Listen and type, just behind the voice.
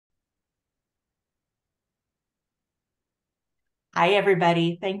Hi,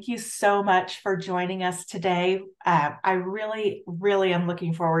 everybody. Thank you so much for joining us today. I really am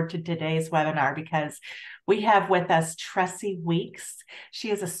looking forward to today's webinar because we have with us Tresi Weeks.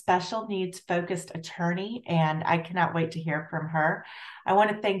 She is a special needs focused attorney, and I cannot wait to hear from her. I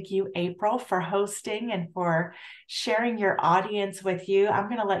want to thank you, April, for hosting and for sharing your audience with you. I'm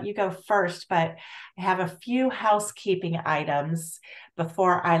going to let you go first, but I have a few housekeeping items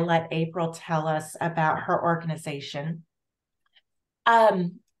before I let April tell us about her organization.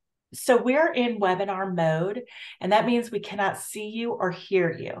 Um, so we're in webinar mode, and that means we cannot see you or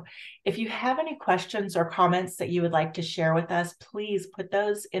hear you. If you have any questions or comments that you would like to share with us, please put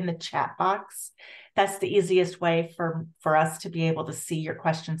those in the chat box. That's the easiest way for us to be able to see your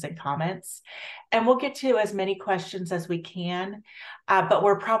questions and comments. And we'll get to as many questions as we can, but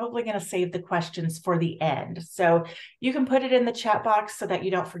we're probably going to save the questions for the end. So you can put it in the chat box so that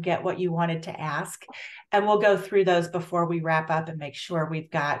you don't forget what you wanted to ask. And we'll go through those before we wrap up and make sure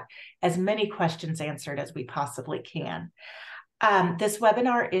we've got as many questions answered as we possibly can. This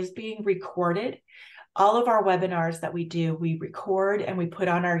webinar is being recorded. All of our webinars that we do, we record and we put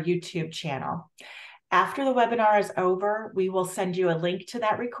on our YouTube channel. After the webinar is over, we will send you a link to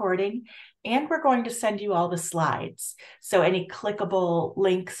that recording, and we're going to send you all the slides. So any clickable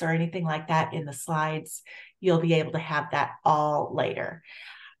links or anything like that in the slides, you'll be able to have that all later.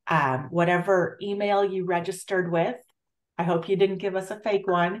 Whatever email you registered with, I hope you didn't give us a fake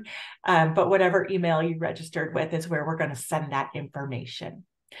one, but whatever email you registered with is where we're going to send that information.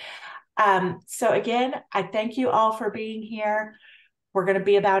 So again, I thank you all for being here. We're going to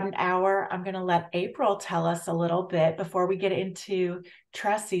be about an hour. I'm going to let April tell us a little bit before we get into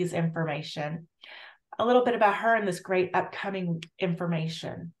Tresi's information, a little bit about her and this great upcoming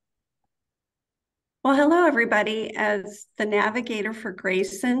information. Well, hello, everybody. As the navigator for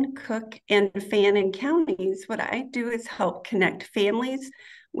Grayson, Cook, and Fannin counties, what I do is help connect families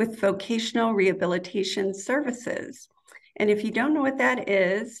with vocational rehabilitation services. And if you don't know what that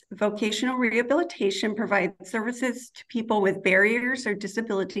is, vocational rehabilitation provides services to people with barriers or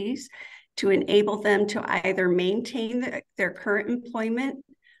disabilities to enable them to either maintain their current employment,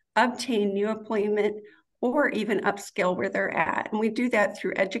 obtain new employment, or even upskill where they're at. And we do that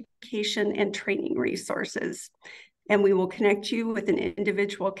through education and training resources. And we will connect you with an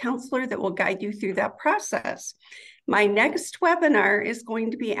individual counselor that will guide you through that process. My next webinar is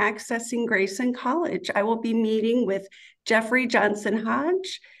going to be accessing Grayson College. I will be meeting with Jeffrey Johnson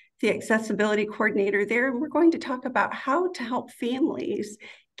Hodge, the accessibility coordinator there, and we're going to talk about how to help families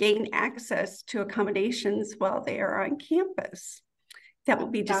gain access to accommodations while they are on campus. That will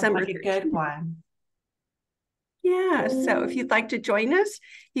be December 13th. Sounds like a good one. Yeah, so if you'd like to join us,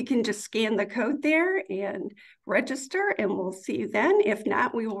 you can just scan the code there and register, and we'll see you then. If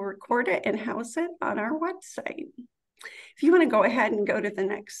not, we will record it and house it on our website. If you want to go ahead and go to the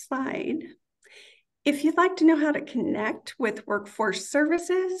next slide. If you'd like to know how to connect with workforce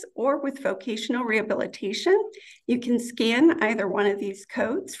services or with vocational rehabilitation, you can scan either one of these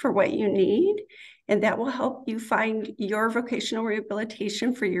codes for what you need, and that will help you find your vocational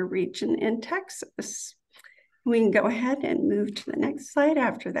rehabilitation for your region in Texas. We can go ahead and move to the next slide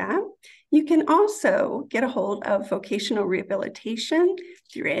after that. You can also get a hold of vocational rehabilitation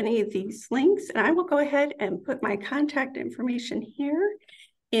through any of these links. And I will go ahead and put my contact information here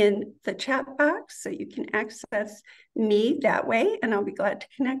in the chat box so you can access me that way. And I'll be glad to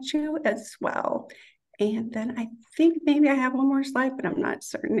connect you as well. And then I think maybe I have one more slide, but I'm not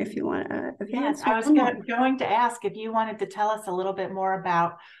certain if you want to advance. Yes, I was going to ask if you wanted to tell us a little bit more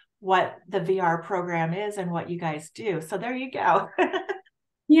about what the VR program is and what you guys do. So there you go.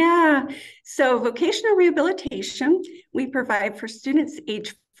 Yeah, so vocational rehabilitation, we provide for students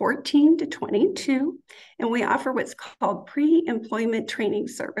age 14 to 22, and we offer what's called pre-employment training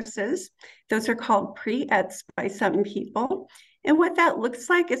services. Those are called pre-ETs by some people. And what that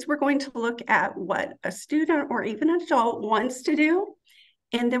looks like is we're going to look at what a student or even an adult wants to do.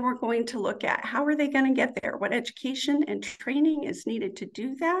 And then we're going to look at how are they going to get there? What education and training is needed to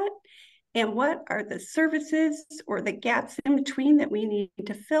do that? And what are the services or the gaps in between that we need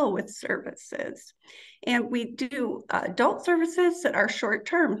to fill with services? And we do adult services that are short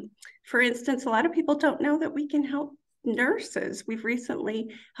term. For instance, a lot of people don't know that we can help nurses. We've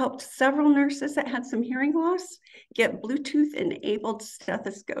recently helped several nurses that had some hearing loss get Bluetooth enabled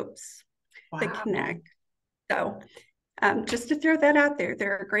stethoscopes that connect. So just to throw that out there,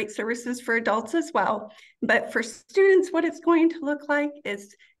 there are great services for adults as well. But for students, what it's going to look like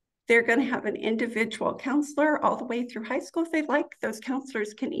is They're going to have an individual counselor all the way through high school if they'd like. Those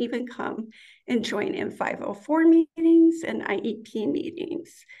counselors can even come and join in 504 meetings and IEP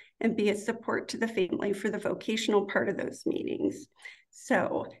meetings and be a support to the family for the vocational part of those meetings.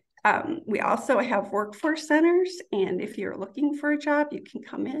 So we also have workforce centers, and if you're looking for a job, you can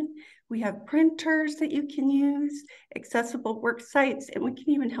come in. We have printers that you can use, accessible work sites, and we can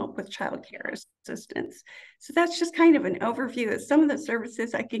even help with childcare assistance. So that's just kind of an overview of some of the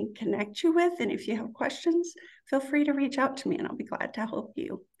services I can connect you with. And if you have questions, feel free to reach out to me and I'll be glad to help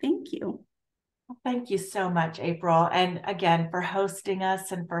you. Thank you. Thank you so much, April. And again, for hosting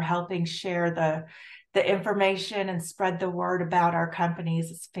us and for helping share the information and spread the word about our companies.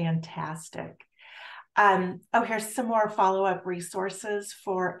 It's fantastic. Here's some more follow-up resources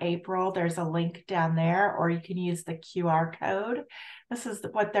for April. There's a link down there, or you can use the QR code. This is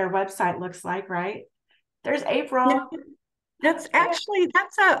what their website looks like, right? There's April. That's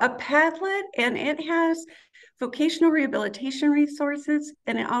a Padlet, and it has vocational rehabilitation resources,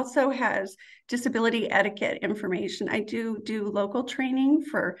 and it also has disability etiquette information. I do local training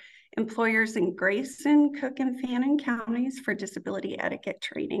for employers in Grayson, Cook, and Fannin counties for disability etiquette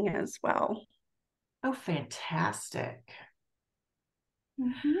training as well. Oh, fantastic.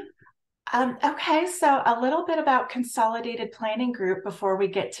 Mm-hmm. Okay, so a little bit about Consolidated Planning Group before we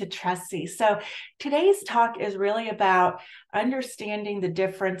get to Tresi. So today's talk is really about understanding the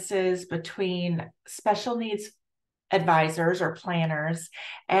differences between special needs advisors or planners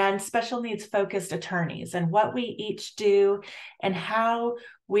and special needs focused attorneys, and what we each do and how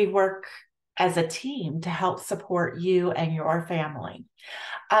we work as a team to help support you and your family.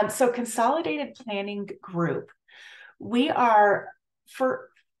 So Consolidated Planning Group, we are for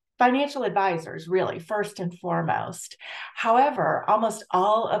financial advisors, really, first and foremost. However, almost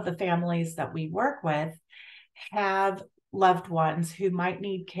all of the families that we work with have loved ones who might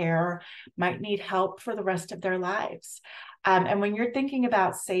need care, might need help for the rest of their lives. And when you're thinking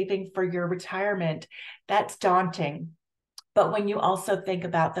about saving for your retirement, that's daunting. But when you also think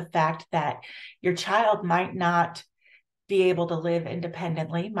about the fact that your child might not be able to live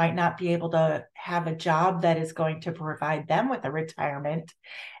independently, might not be able to have a job that is going to provide them with a retirement.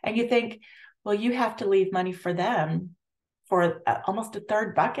 And you think, well, you have to leave money for them for almost a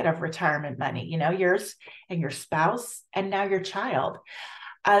third bucket of retirement money, yours and your spouse, and now your child.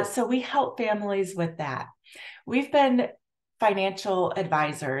 So we help families with that. We've been financial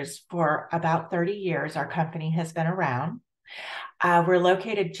advisors for about 30 years. Our company has been around. We're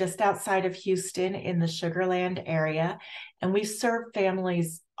located just outside of Houston in the Sugar Land area, and we serve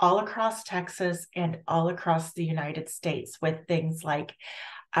families all across Texas and all across the United States with things like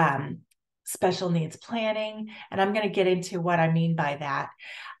special needs planning. And I'm going to get into what I mean by that.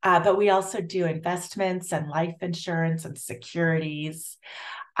 But we also do investments and life insurance and securities.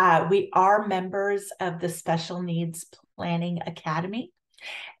 We are members of the Special Needs Planning Academy,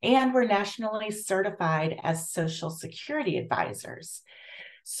 and we're nationally certified as Social Security advisors.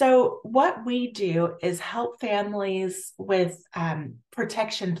 So what we do is help families with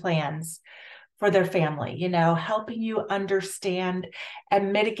protection plans for their family, helping you understand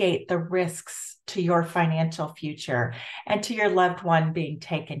and mitigate the risks to your financial future and to your loved one being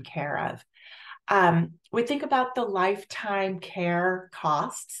taken care of. We think about the lifetime care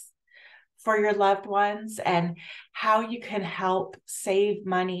costs for your loved ones and how you can help save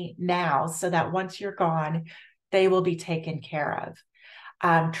money now so that once you're gone, they will be taken care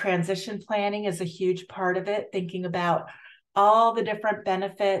of. Transition planning is a huge part of it, thinking about all the different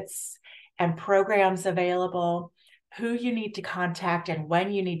benefits and programs available, who you need to contact and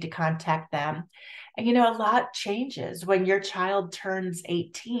when you need to contact them. And a lot changes when your child turns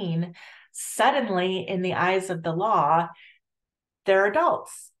 18. Suddenly, in the eyes of the law, they're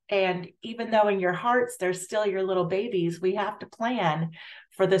adults. And even though in your hearts, they're still your little babies, we have to plan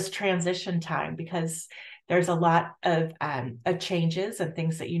for this transition time because there's a lot of changes and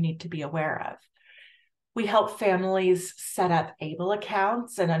things that you need to be aware of. We help families set up ABLE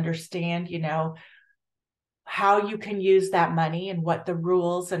accounts and understand, how you can use that money and what the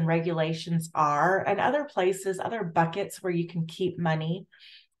rules and regulations are, and other places, other buckets where you can keep money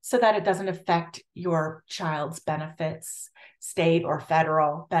so that it doesn't affect your child's benefits, state or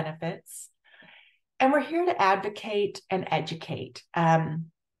federal benefits. And we're here to advocate and educate.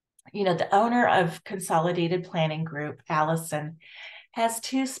 The owner of Consolidated Planning Group, Allison, has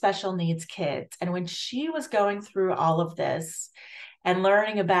two special needs kids. And when she was going through all of this and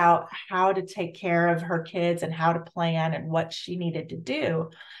learning about how to take care of her kids and how to plan and what she needed to do,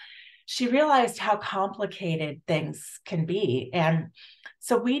 she realized how complicated things can be. And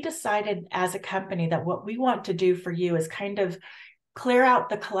so we decided as a company that what we want to do for you is kind of clear out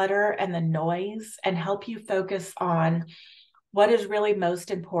the clutter and the noise and help you focus on what is really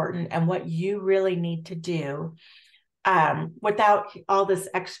most important and what you really need to do, without all this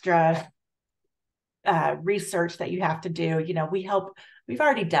extra research that you have to do. We've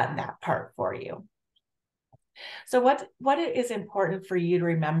already done that part for you. So what it is important for you to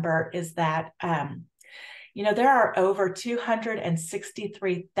remember is that, there are over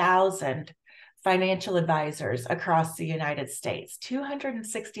 263,000 financial advisors across the United States,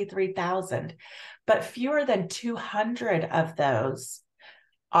 263,000, but fewer than 200 of those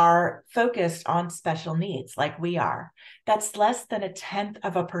are focused on special needs like we are. That's less than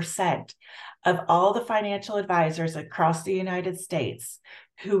 0.1% of all the financial advisors across the United States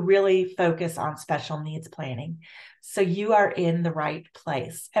who really focus on special needs planning. So you are in the right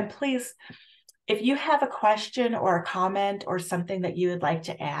place. And please, if you have a question or a comment or something that you would like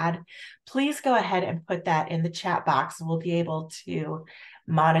to add, please go ahead and put that in the chat box. We'll be able to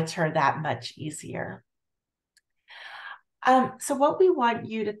monitor that much easier. So what we want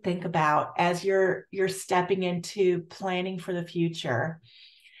you to think about as you're stepping into planning for the future,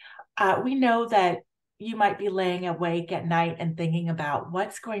 we know that you might be laying awake at night and thinking about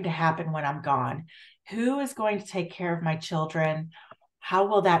what's going to happen when I'm gone. Who is going to take care of my children? How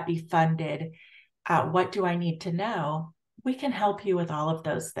will that be funded? What do I need to know? We can help you with all of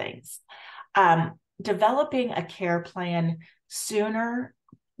those things. Developing a care plan sooner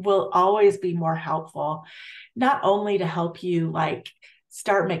will always be more helpful, not only to help you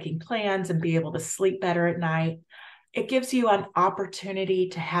start making plans and be able to sleep better at night. It gives you an opportunity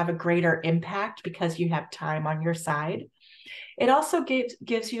to have a greater impact because you have time on your side. It also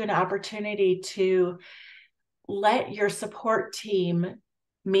gives you an opportunity to let your support team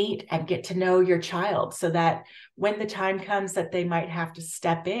meet and get to know your child so that when the time comes that they might have to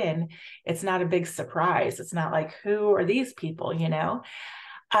step in, it's not a big surprise. It's not like, who are these people,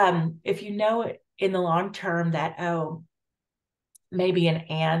 If you know in the long term that, maybe an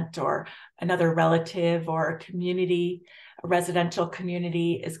aunt or another relative or a residential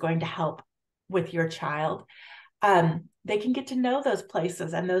community is going to help with your child, they can get to know those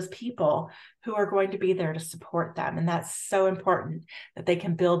places and those people who are going to be there to support them. And that's so important that they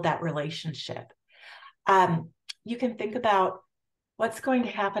can build that relationship. You can think about what's going to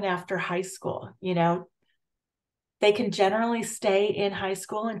happen after high school. They can generally stay in high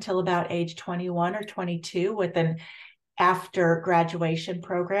school until about age 21 or 22 with an after graduation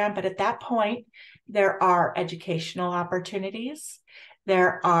program. But at that point, there are educational opportunities.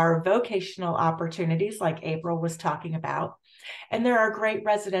 There are vocational opportunities like April was talking about, and there are great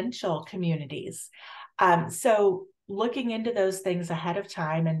residential communities. So looking into those things ahead of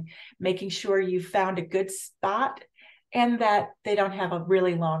time and making sure you found a good spot and that they don't have a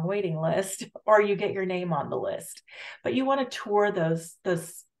really long waiting list or you get your name on the list. But you want to tour those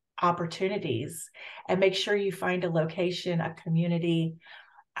opportunities and make sure you find a location, a community,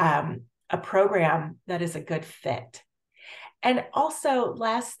 a program that is a good fit. And also,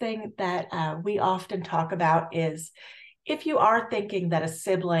 last thing that we often talk about is if you are thinking that a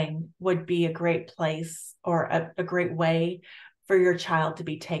sibling would be a great place or a great way for your child to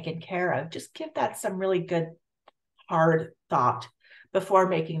be taken care of, just give that some really good, hard thought before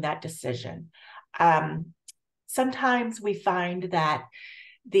making that decision. Sometimes we find that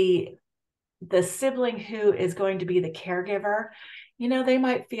the sibling who is going to be the caregiver, they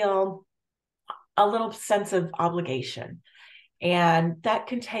might feel a little sense of obligation. And that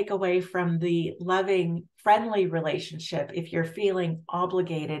can take away from the loving, friendly relationship if you're feeling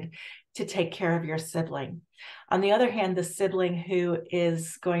obligated to take care of your sibling. On the other hand, the sibling who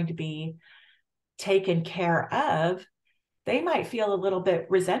is going to be taken care of, they might feel a little bit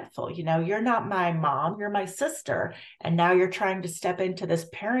resentful. You're not my mom, you're my sister. And now you're trying to step into this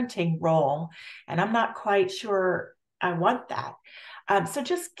parenting role. And I'm not quite sure I want that. So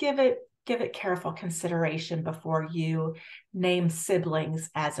just give it careful consideration before you name siblings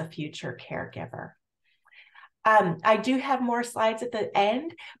as a future caregiver. I do have more slides at the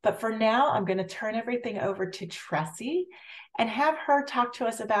end, but for now, I'm going to turn everything over to Tresi and have her talk to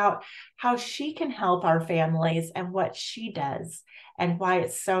us about how she can help our families and what she does and why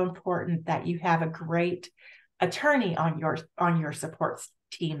it's so important that you have a great attorney on your support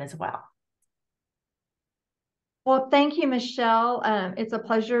team as well. Well, thank you, Michelle. It's a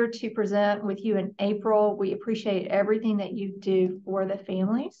pleasure to present with you in April. We appreciate everything that you do for the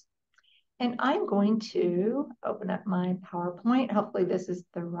families. And I'm going to open up my PowerPoint. Hopefully this is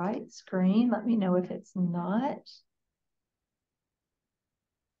the right screen. Let me know if it's not.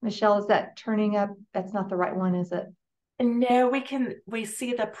 Michelle, is that turning up? That's not the right one, is it? No, we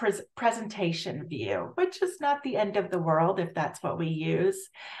see the presentation view, which is not the end of the world if that's what we use.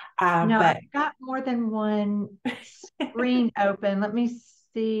 No, But I've got more than one screen open. Let me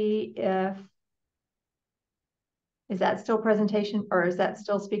see if, is that still presentation or is that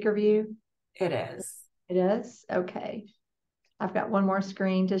still speaker view? it is. It is? Okay. I've got one more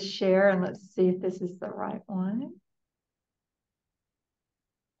screen to share and let's see if this is the right one.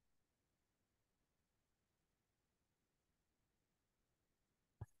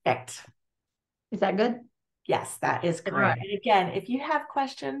 Perfect. Is that good? Yes, that is great. Right. And again, if you have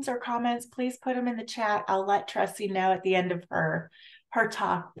questions or comments, please put them in the chat. I'll let Tresi know at the end of her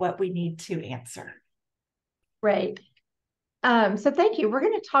talk what we need to answer. Great. So thank you. We're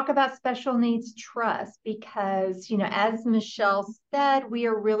going to talk about special needs trust because, as Michelle said, we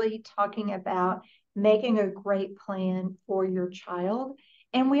are really talking about making a great plan for your child.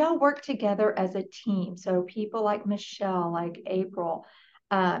 And we all work together as a team. So people like Michelle, like April,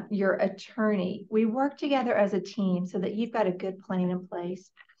 your attorney, we work together as a team so that you've got a good plan in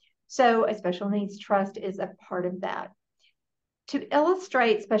place. So a special needs trust is a part of that. To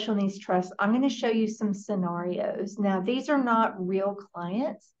illustrate special needs trust, I'm going to show you some scenarios. Now, these are not real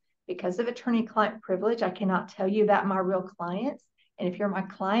clients. Because of attorney-client privilege, I cannot tell you about my real clients. And if you're my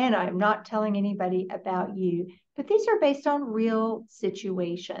client, I'm not telling anybody about you. But these are based on real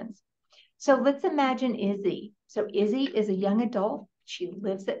situations. So let's imagine Izzy. So Izzy is a young adult. She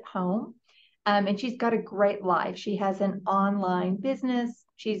lives at home. And she's got a great life. She has an online business.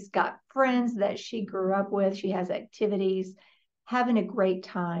 She's got friends that she grew up with. She has activities, having a great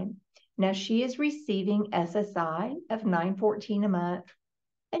time. Now she is receiving SSI of $9.14 a month,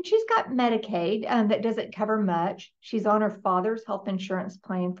 and she's got Medicaid that doesn't cover much. She's on her father's health insurance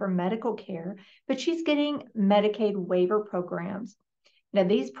plan for medical care, but she's getting Medicaid waiver programs. Now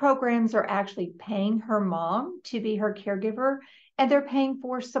these programs are actually paying her mom to be her caregiver, and they're paying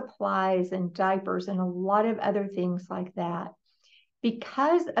for supplies and diapers and a lot of other things like that.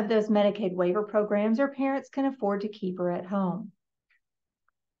 Because of those Medicaid waiver programs, her parents can afford to keep her at home.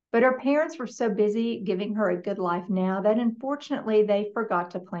 But her parents were so busy giving her a good life now that unfortunately they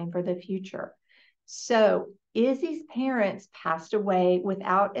forgot to plan for the future. So Izzy's parents passed away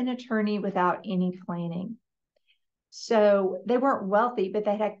without an attorney, without any planning. So they weren't wealthy, but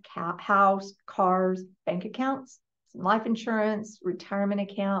they had house, cars, bank accounts, some life insurance, retirement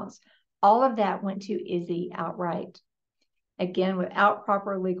accounts. All of that went to Izzy outright. Again, without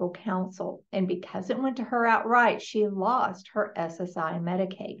proper legal counsel. And because it went to her outright, she lost her SSI and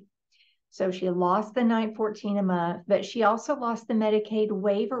Medicaid. So she lost the $9.14 a month, but she also lost the Medicaid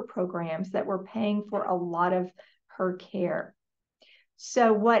waiver programs that were paying for a lot of her care.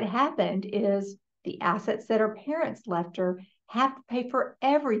 So what happened is the assets that her parents left her have to pay for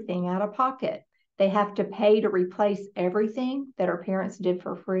everything out of pocket. They have to pay to replace everything that her parents did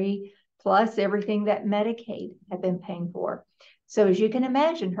for free, plus everything that Medicaid had been paying for. So as you can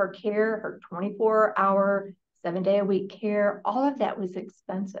imagine, her care, her 24-hour, 7-day-a-week care, all of that was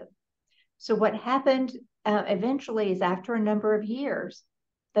expensive. So what happened eventually is after a number of years,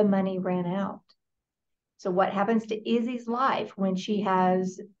 the money ran out. So what happens to Izzy's life when she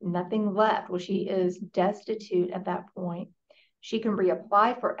has nothing left? Well, she is destitute at that point. She can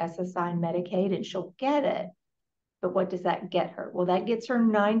reapply for SSI and Medicaid and she'll get it. But what does that get her? Well, that gets her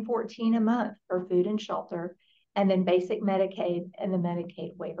 $9.14 a month for food and shelter, and then basic Medicaid and the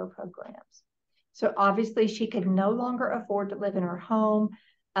Medicaid waiver programs. So obviously she could no longer afford to live in her home.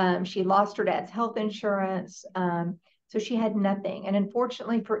 She lost her dad's health insurance. So she had nothing. And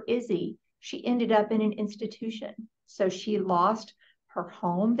unfortunately for Izzy, she ended up in an institution. So she lost her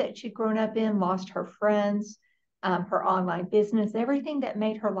home that she'd grown up in, lost her friends, her online business, everything that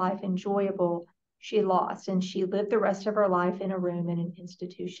made her life enjoyable, she lost. And she lived the rest of her life in a room in an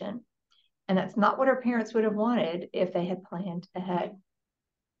institution. And that's not what her parents would have wanted if they had planned ahead.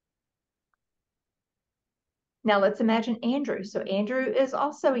 Now let's imagine Andrew. So Andrew is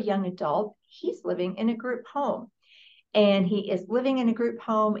also a young adult. He's living in a group home. And he is living in a group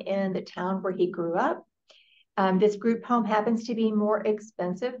home in the town where he grew up. This group home happens to be more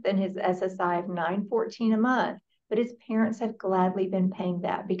expensive than his SSI of $9.14 a month, but his parents have gladly been paying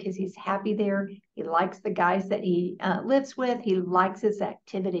that because he's happy there. He likes the guys that he lives with. He likes his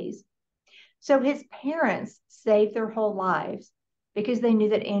activities. So his parents saved their whole lives because they knew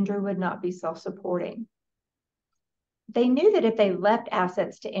that Andrew would not be self-supporting. They knew that if they left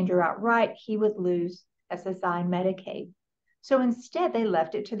assets to Andrew outright, he would lose SSI and Medicaid. So instead, they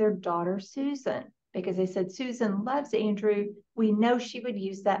left it to their daughter, Susan, because they said, Susan loves Andrew. We know she would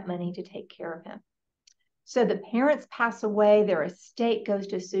use that money to take care of him. So the parents pass away, their estate goes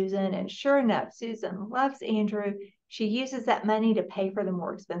to Susan, and sure enough, Susan loves Andrew. She uses that money to pay for the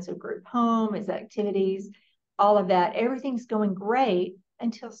more expensive group home, his activities, all of that. Everything's going great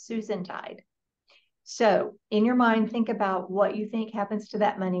until Susan died. So in your mind, think about what you think happens to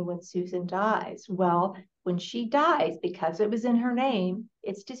that money when Susan dies. Well, when she dies, because it was in her name,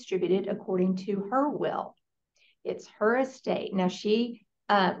 it's distributed according to her will. It's her estate. Now, she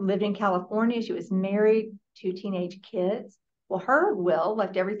lived in California. She was married, 2 teenage kids. Well, her will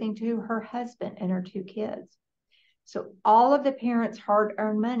left everything to her husband and her 2 kids. So all of the parents'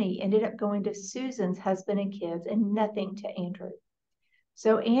 hard-earned money ended up going to Susan's husband and kids and nothing to Andrew.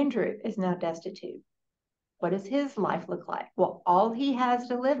 So Andrew is now destitute. What does his life look like? Well, all he has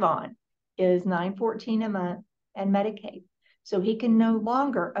to live on is $9.14 a month and Medicaid. So he can no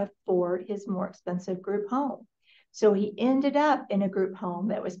longer afford his more expensive group home. So he ended up in a group home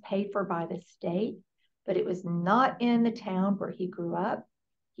that was paid for by the state, but it was not in the town where he grew up.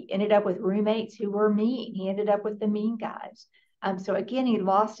 He ended up with roommates who were mean. He ended up with the mean guys. So again, he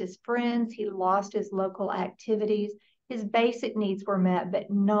lost his friends. He lost his local activities. His basic needs were met, but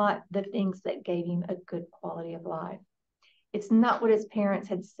not the things that gave him a good quality of life. It's not what his parents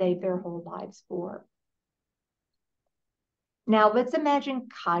had saved their whole lives for. Now let's imagine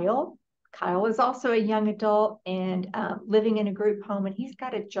Kyle. Kyle is also a young adult and living in a group home, and he's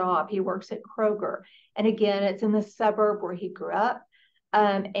got a job. He works at Kroger. And again, it's in the suburb where he grew up.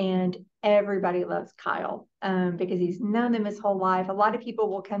 And everybody loves Kyle because he's known them his whole life. A lot of people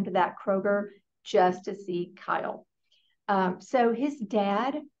will come to that Kroger just to see Kyle. So his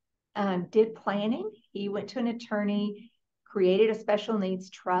dad did planning. He went to an attorney, created a special needs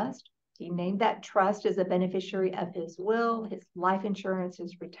trust. He named that trust as a beneficiary of his will, his life insurance,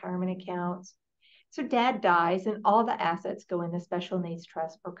 his retirement accounts. So dad dies and all the assets go in the special needs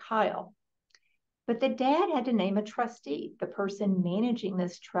trust for Kyle. But the dad had to name a trustee, the person managing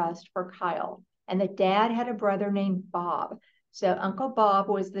this trust for Kyle. And the dad had a brother named Bob. So Uncle Bob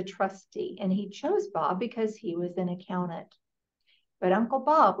was the trustee, and he chose Bob because he was an accountant. But Uncle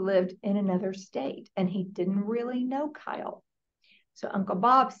Bob lived in another state, and he didn't really know Kyle. So Uncle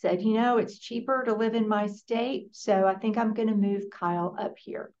Bob said, you know, it's cheaper to live in my state, so I think I'm going to move Kyle up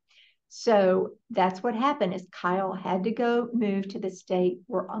here. So that's what happened is Kyle had to go move to the state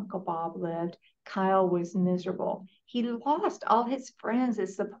where Uncle Bob lived. Kyle was miserable. He lost all his friends,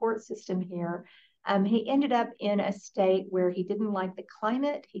 his support system here. He ended up in a state where he didn't like the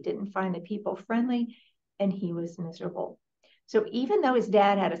climate, he didn't find the people friendly, and he was miserable. So even though his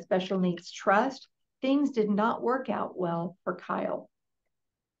dad had a special needs trust, things did not work out well for Kyle.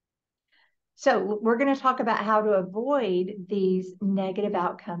 So we're going to talk about how to avoid these negative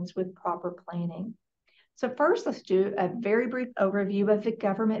outcomes with proper planning. So first, let's do a very brief overview of the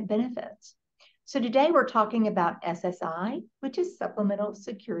government benefits. So today we're talking about SSI, which is Supplemental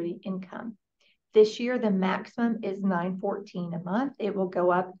Security Income. This year, the maximum is $9.14 a month. It will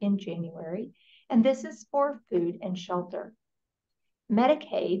go up in January, and this is for food and shelter.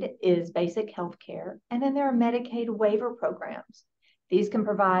 Medicaid is basic health care, and then there are Medicaid waiver programs. These can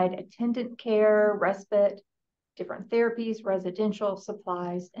provide attendant care, respite, different therapies, residential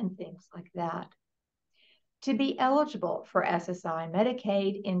supplies, and things like that. To be eligible for SSI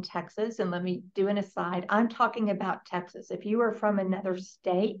Medicaid in Texas, and let me do an aside, I'm talking about Texas. If you are from another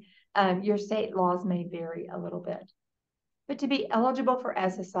state, your state laws may vary a little bit. But to be eligible for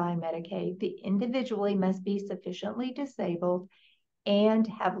SSI Medicaid, the individual must be sufficiently disabled and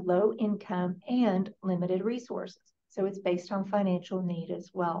have low income and limited resources. So it's based on financial need as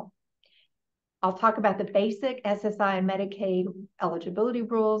well. I'll talk about the basic SSI and Medicaid eligibility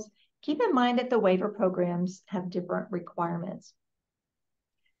rules. Keep in mind that the waiver programs have different requirements.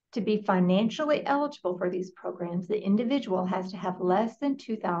 To be financially eligible for these programs, the individual has to have less than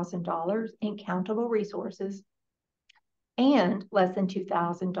 $2,000 in countable resources and less than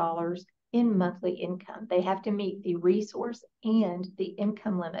 $2,000 in monthly income. They have to meet the resource and the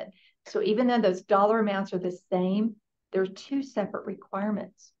income limit. So even though those dollar amounts are the same, there are 2 separate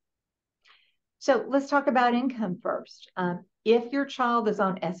requirements. So let's talk about income first. If your child is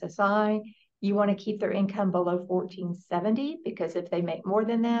on SSI, you want to keep their income below $1,470 because if they make more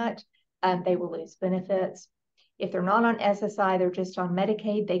than that, they will lose benefits. If they're not on SSI, they're just on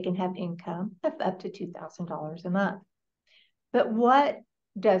Medicaid, they can have income of up to $2,000 a month. But what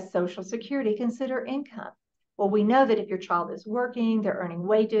does Social Security consider income? Well, we know that if your child is working, they're earning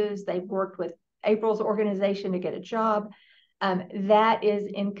wages, they've worked with April's organization to get a job, that is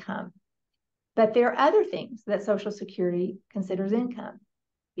income. But there are other things that Social Security considers income.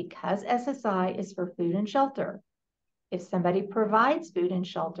 Because SSI is for food and shelter, if somebody provides food and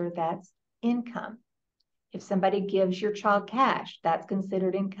shelter, that's income. If somebody gives your child cash, that's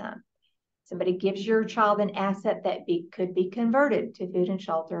considered income. Somebody gives your child an asset that could be converted to food and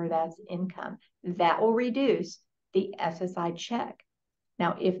shelter, that's income. That will reduce the SSI check.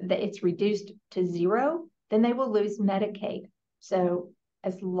 Now, if it's reduced to 0, then they will lose Medicaid. So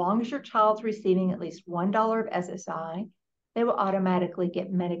as long as your child's receiving at least $1 of SSI, they will automatically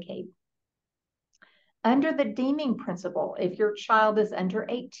get Medicaid. Under the deeming principle, if your child is under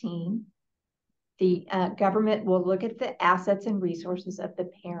 18, the government will look at the assets and resources of the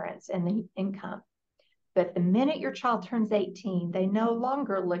parents and the income. But the minute your child turns 18, they no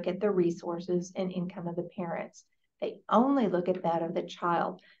longer look at the resources and income of the parents. They only look at that of the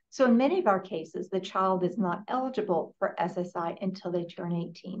child. So in many of our cases, the child is not eligible for SSI until they turn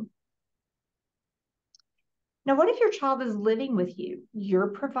 18. Now, what if your child is living with you? You're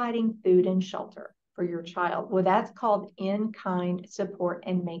providing food and shelter for your child. Well, that's called in-kind support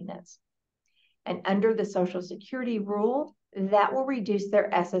and maintenance. And under the Social Security rule, that will reduce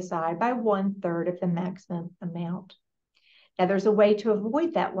their SSI by 1/3 of the maximum amount. Now, there's a way to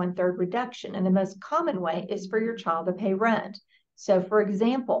avoid that 1/3 reduction, and the most common way is for your child to pay rent. So, for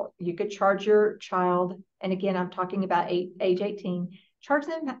example, you could charge your child, and again, I'm talking about age 18, charge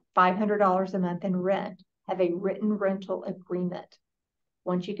them $500 a month in rent, have a written rental agreement.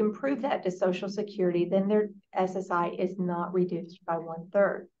 Once you can prove that to Social Security, then their SSI is not reduced by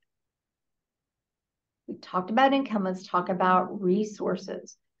 1/3. We talked about income. Let's talk about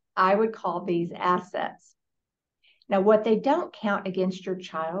resources. I would call these assets. Now, what they don't count against your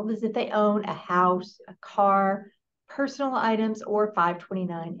child is if they own a house, a car, personal items, or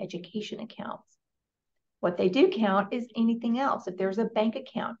 529 education accounts. What they do count is anything else. If there's a bank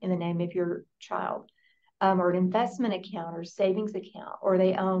account in the name of your child, or an investment account or savings account, or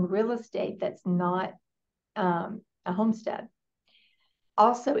they own real estate that's not a homestead.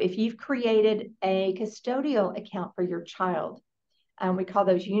 Also, if you've created a custodial account for your child, we call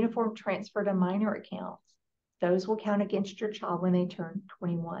those uniform transfer to minor accounts. Those will count against your child when they turn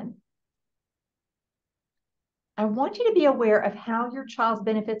 21. I want you to be aware of how your child's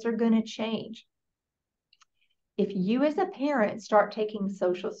benefits are going to change. If you as a parent start taking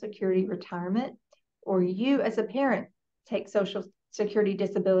Social Security retirement, or you as a parent take Social Security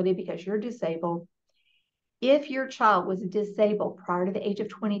disability because you're disabled, if your child was disabled prior to the age of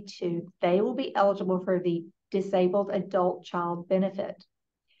 22, they will be eligible for the Disabled Adult Child Benefit.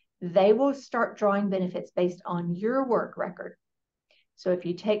 They will start drawing benefits based on your work record. So if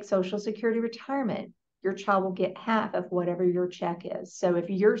you take Social Security retirement, your child will get half of whatever your check is. So if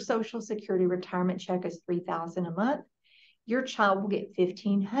your Social Security retirement check is $3,000 a month, your child will get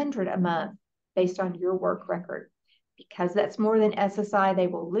 $1,500 a month based on your work record. Because that's more than SSI, they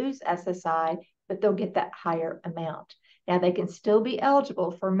will lose SSI, but they'll get that higher amount. Now, they can still be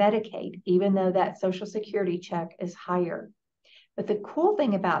eligible for Medicaid, even though that Social Security check is higher. But the cool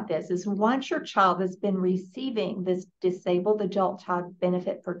thing about this is once your child has been receiving this Disabled Adult Child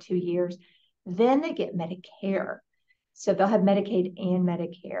Benefit for 2 years, then they get Medicare. So they'll have Medicaid and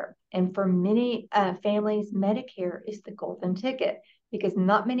Medicare. And for many families, Medicare is the golden ticket because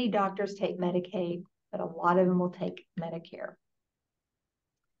not many doctors take Medicaid, but a lot of them will take Medicare.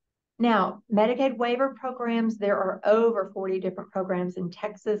 Now, Medicaid waiver programs, there are over 40 different programs in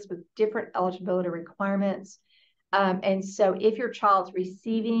Texas with different eligibility requirements. And so if your child's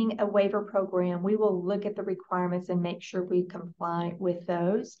receiving a waiver program, we will look at the requirements and make sure we comply with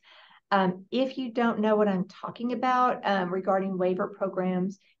those. If you don't know what I'm talking about regarding waiver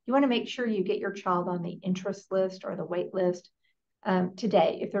programs, you want to make sure you get your child on the interest list or the wait list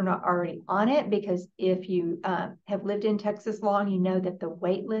today if they're not already on it, because if you have lived in Texas long, you know that the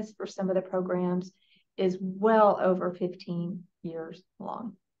wait list for some of the programs is well over 15 years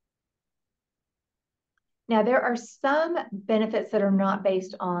long. Now, there are some benefits that are not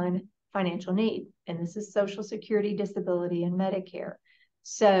based on financial need, and this is Social Security, disability, and Medicare.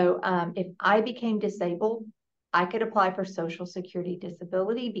 So if I became disabled, I could apply for Social Security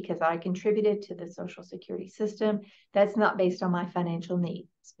disability because I contributed to the Social Security system. That's not based on my financial need.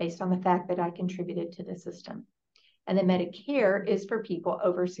 It's based on the fact that I contributed to the system. And then Medicare is for people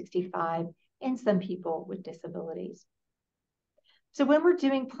over 65 and some people with disabilities. So when we're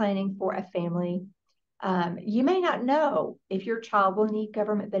doing planning for a family, you may not know if your child will need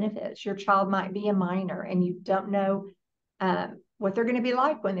government benefits. Your child might be a minor and you don't know what they're going to be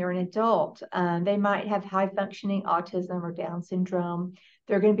like when they're an adult. They might have high functioning autism or Down syndrome.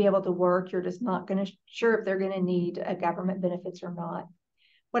 They're going to be able to work. You're just not going to sure if they're going to need government benefits or not.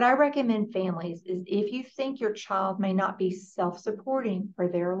 What I recommend families is if you think your child may not be self-supporting for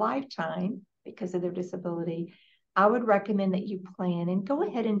their lifetime because of their disability, I would recommend that you plan and go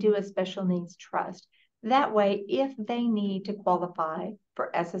ahead and do a special needs trust. That way, if they need to qualify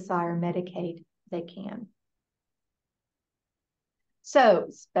for SSI or Medicaid, they can. So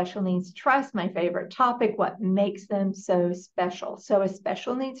special needs trust, my favorite topic, what makes them so special? So a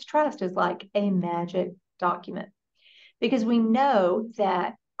special needs trust is like a magic document because we know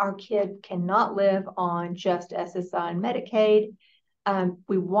that our kid cannot live on just SSI and Medicaid.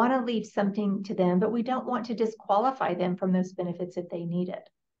 We want to leave something to them, but we don't want to disqualify them from those benefits if they need it.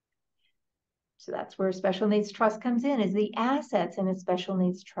 So that's where a special needs trust comes in, is the assets in a special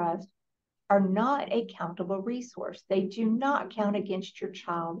needs trust are not a countable resource. They do not count against your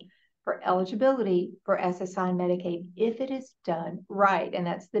child for eligibility for SSI and Medicaid if it is done right. And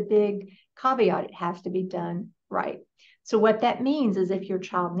that's the big caveat. It has to be done right. So what that means is if your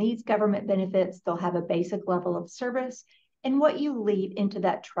child needs government benefits, they'll have a basic level of service, and what you leave into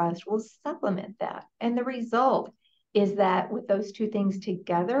that trust will supplement that. And the result is that with those two things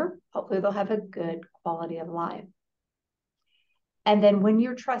together, hopefully they'll have a good quality of life. And then when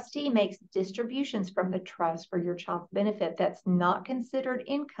your trustee makes distributions from the trust for your child's benefit, that's not considered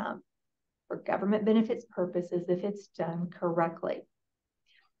income for government benefits purposes if it's done correctly.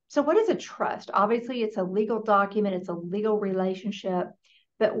 So what is a trust? Obviously, it's a legal document, it's a legal relationship,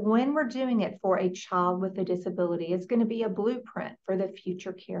 but when we're doing it for a child with a disability, it's going to be a blueprint for the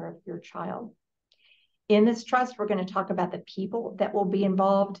future care of your child. In this trust, we're going to talk about the people that will be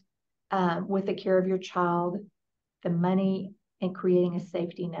involved with the care of your child, the money, and creating a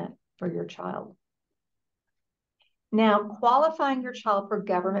safety net for your child. Now, qualifying your child for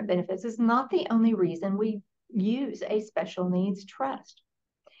government benefits is not the only reason we use a special needs trust.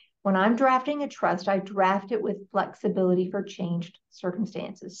 When I'm drafting a trust, I draft it with flexibility for changed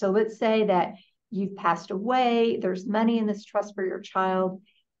circumstances. So let's say that you've passed away, there's money in this trust for your child.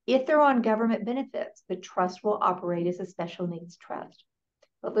 If they're on government benefits, the trust will operate as a special needs trust.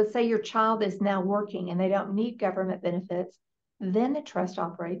 But let's say your child is now working and they don't need government benefits, then the trust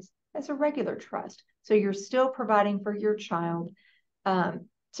operates as a regular trust. So you're still providing for your child.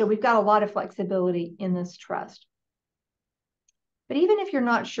 So we've got a lot of flexibility in this trust. But even if you're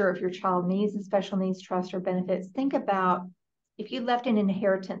not sure if your child needs a special needs trust or benefits, think about if you left an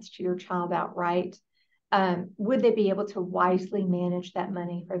inheritance to your child outright, would they be able to wisely manage that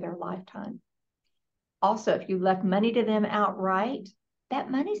money for their lifetime? Also, if you left money to them outright,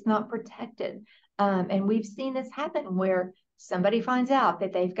 that money's not protected. And we've seen this happen where somebody finds out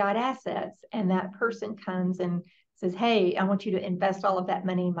that they've got assets and that person comes and says, hey, I want you to invest all of that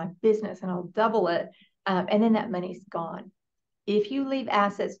money in my business and I'll double it. And then that money's gone. If you leave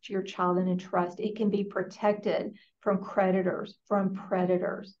assets to your child in a trust, it can be protected from creditors, from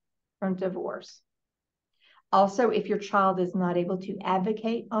predators, from divorce. Also, if your child is not able to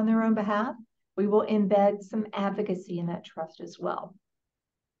advocate on their own behalf, we will embed some advocacy in that trust as well.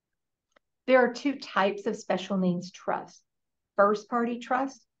 There are two types of special needs trusts, first-party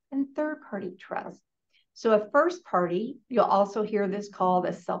trust and third-party trust. So a first party, you'll also hear this called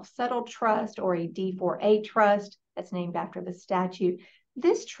a self-settled trust or a D4A trust. That's named after the statute.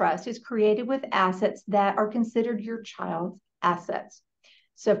 This trust is created with assets that are considered your child's assets.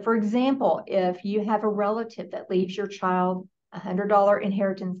 So for example, if you have a relative that leaves your child $100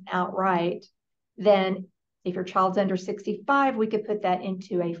 inheritance outright, then if your child's under 65, we could put that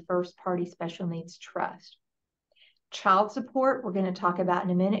into a first party special needs trust. Child support, we're going to talk about in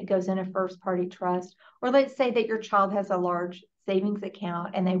a minute, goes in a first party trust. Or let's say that your child has a large savings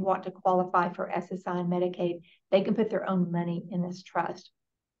account and they want to qualify for SSI and Medicaid, they can put their own money in this trust.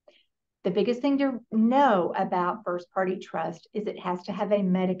 The biggest thing to know about first party trust is it has to have a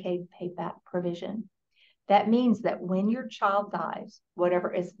Medicaid payback provision. That means that when your child dies,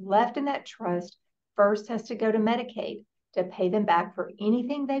 whatever is left in that trust first has to go to Medicaid to pay them back for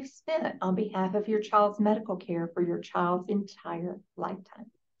anything they've spent on behalf of your child's medical care for your child's entire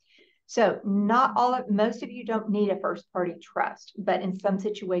lifetime. So most of you don't need a first party trust, but in some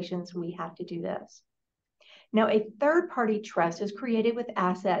situations we have to do this. Now, a third party trust is created with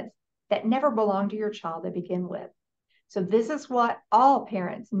assets that never belong to your child to begin with. So this is what all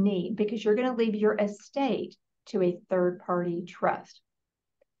parents need because you're going to leave your estate to a third party trust.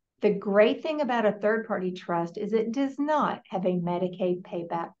 The great thing about a third party trust is it does not have a Medicaid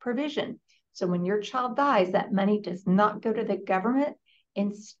payback provision. So when your child dies, that money does not go to the government.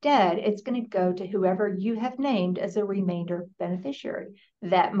 Instead, it's going to go to whoever you have named as a remainder beneficiary.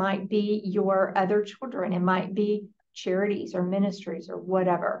 That might be your other children. It might be charities or ministries or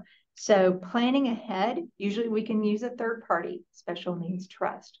whatever. So planning ahead, usually we can use a third party special needs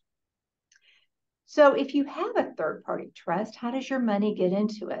trust. So if you have a third party trust, how does your money get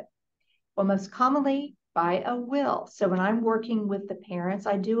into it? Well, most commonly, by a will. So when I'm working with the parents,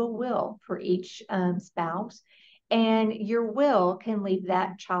 I do a will for each spouse, and your will can leave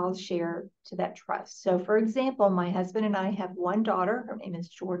that child's share to that trust. So for example, my husband and I have one daughter, her name is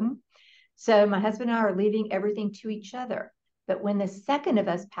Jordan. So my husband and I are leaving everything to each other. But when the second of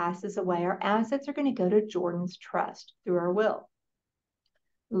us passes away, our assets are going to go to Jordan's trust through our will.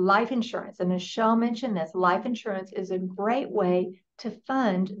 Life insurance, and Michelle mentioned this, life insurance is a great way to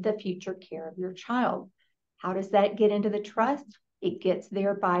fund the future care of your child. How does that get into the trust? It gets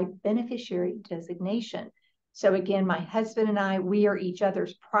there by beneficiary designation. So again, my husband and I, we are each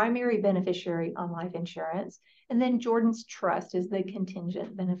other's primary beneficiary on life insurance, and then Jordan's trust is the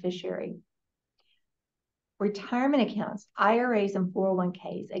contingent beneficiary. Retirement accounts, IRAs and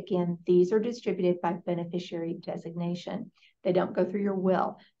 401ks, again, these are distributed by beneficiary designation. They don't go through your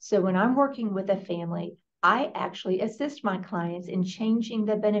will. So when I'm working with a family, I actually assist my clients in changing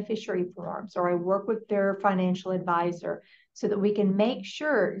the beneficiary forms, or I work with their financial advisor so that we can make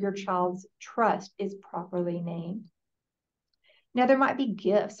sure your child's trust is properly named. Now, there might be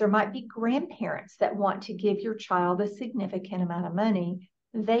gifts, there might be grandparents that want to give your child a significant amount of money.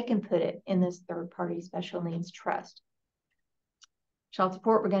 They can put it in this third-party special needs trust. Child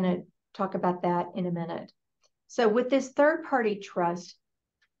support, we're going to talk about that in a minute. So with this third-party trust,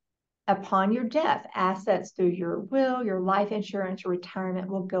 upon your death, assets through your will, your life insurance, or retirement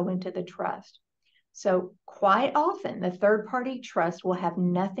will go into the trust. So quite often, the third-party trust will have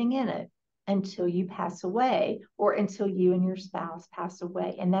nothing in it until you pass away, or until you and your spouse pass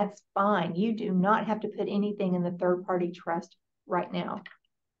away. And that's fine. You do not have to put anything in the third-party trust right now.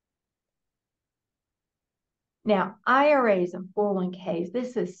 Now, IRAs and 401ks,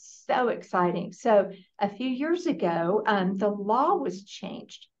 this is so exciting. So a few years ago, the law was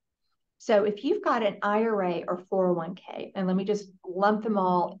changed. So if you've got an IRA or 401k, and let me just lump them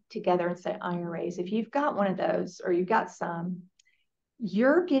all together and say IRAs, if you've got one of those, or you've got some,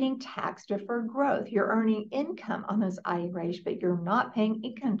 you're getting tax deferred growth. You're earning income on those IRAs, but you're not paying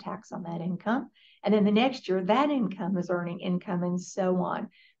income tax on that income. And then the next year, that income is earning income, and so on.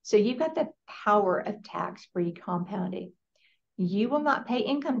 So you've got the power of tax-free compounding. You will not pay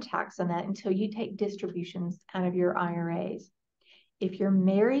income tax on that until you take distributions out of your IRAs. If you're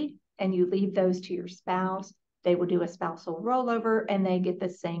married and you leave those to your spouse, they will do a spousal rollover and they get the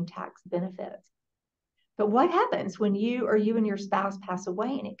same tax benefits. But what happens when you and your spouse pass away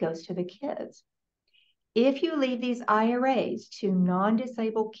and it goes to the kids? If you leave these IRAs to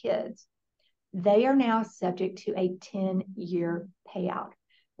non-disabled kids, they are now subject to a 10-year payout.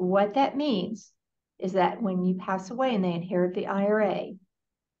 What that means is that when you pass away and they inherit the IRA,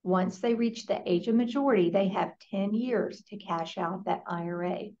 once they reach the age of majority, they have 10 years to cash out that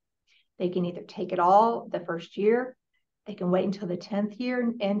IRA. They can either take it all the first year, they can wait until the 10th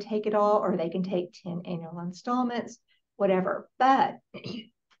year and take it all, or they can take 10 annual installments, whatever. But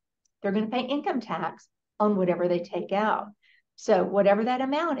they're going to pay income tax on whatever they take out. So whatever that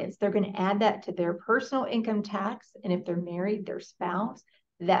amount is, they're going to add that to their personal income tax. And if they're married, their spouse,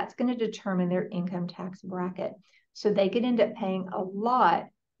 that's going to determine their income tax bracket. So they could end up paying a lot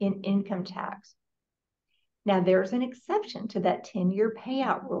in income tax. Now, there's an exception to that 10-year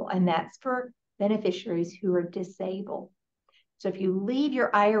payout rule, and that's for beneficiaries who are disabled. So if you leave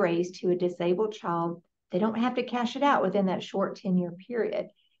your IRAs to a disabled child, they don't have to cash it out within that short 10-year period.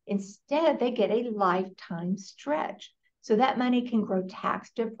 Instead, they get a lifetime stretch. So that money can grow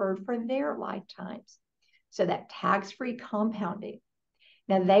tax deferred for their lifetimes. So that tax-free compounding.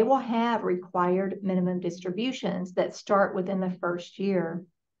 Now, they will have required minimum distributions that start within the first year,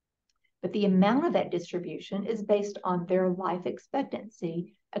 but the amount of that distribution is based on their life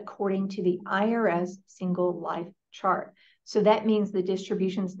expectancy according to the IRS single life chart. So that means the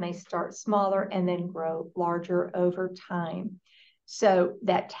distributions may start smaller and then grow larger over time. So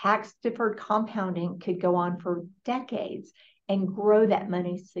that tax deferred compounding could go on for decades and grow that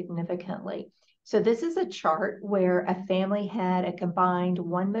money significantly. So this is a chart where a family had a combined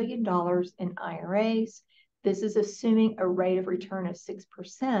 $1 million in IRAs. This is assuming a rate of return of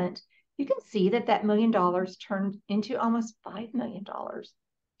 6%. You can see that $1 million turned into almost $5 million.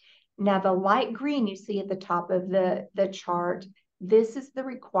 Now, the light green you see at the top of the chart, this is the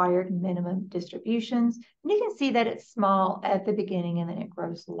required minimum distributions. And you can see that it's small at the beginning and then it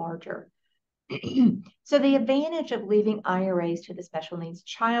grows larger. So the advantage of leaving IRAs to the special needs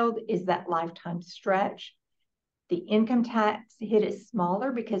child is that lifetime stretch. The income tax hit is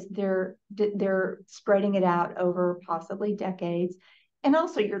smaller because they're spreading it out over possibly decades. And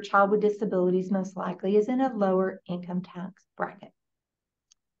also your child with disabilities most likely is in a lower income tax bracket.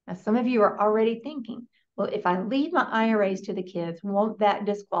 Now, some of you are already thinking, well, if I leave my IRAs to the kids, won't that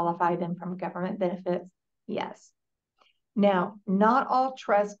disqualify them from government benefits? Yes. Now, not all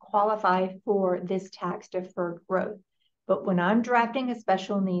trusts qualify for this tax deferred growth, but when I'm drafting a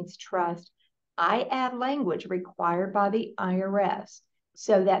special needs trust, I add language required by the IRS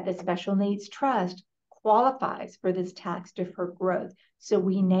so that the special needs trust qualifies for this tax deferred growth. So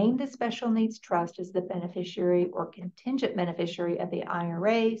we name the special needs trust as the beneficiary or contingent beneficiary of the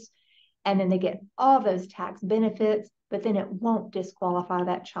IRAs, and then they get all those tax benefits, but then it won't disqualify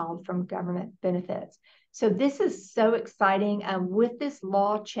that child from government benefits. So this is so exciting. With this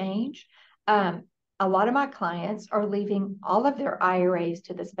law change, a lot of my clients are leaving all of their IRAs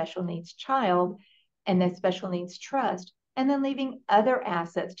to the special needs child and the special needs trust, and then leaving other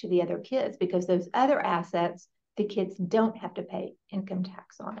assets to the other kids, because those other assets, the kids don't have to pay income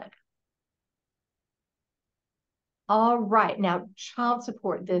tax on it. All right, now child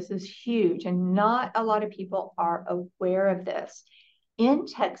support, this is huge, and not a lot of people are aware of this. In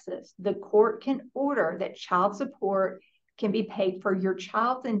Texas, the court can order that child support can be paid for your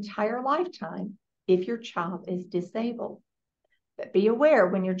child's entire lifetime if your child is disabled. But be aware,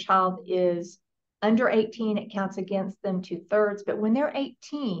 when your child is under 18, it counts against them 2/3, but when they're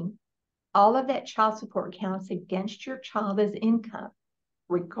 18, all of that child support counts against your child as income,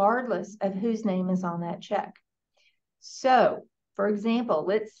 regardless of whose name is on that check. So, for example,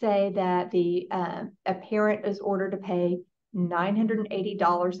 let's say that a parent is ordered to pay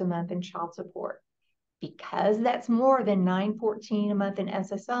 $980 a month in child support. Because that's more than $914 a month in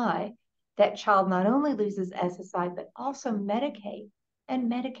SSI, that child not only loses SSI, but also Medicaid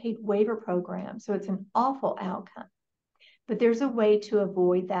and Medicaid waiver program. So it's an awful outcome. But there's a way to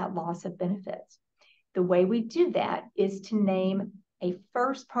avoid that loss of benefits. The way we do that is to name a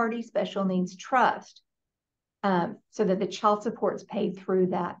first-party special needs trust, so that the child support is paid through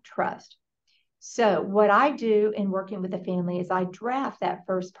that trust. So what I do in working with the family is I draft that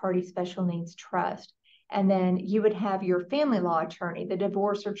first party special needs trust. And then you would have your family law attorney, the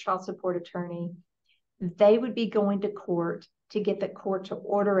divorce or child support attorney. They would be going to court to get the court to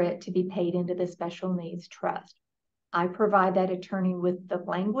order it to be paid into the special needs trust. I provide that attorney with the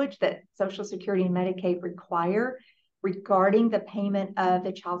language that Social Security and Medicaid require regarding the payment of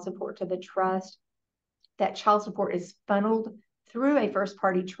the child support to the trust. That child support is funneled through a first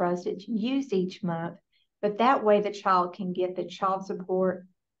party trust. It's used each month, but that way the child can get the child support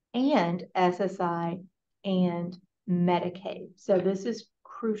and SSI and Medicaid. So this is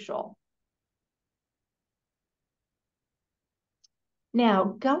crucial.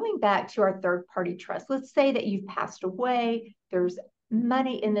 Now, going back to our third party trust, let's say that you've passed away, there's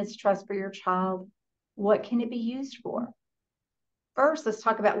money in this trust for your child. What can it be used for? First, let's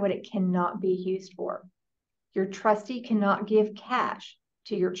talk about what it cannot be used for. Your trustee cannot give cash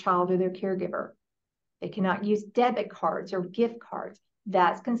to your child or their caregiver. They cannot use debit cards or gift cards.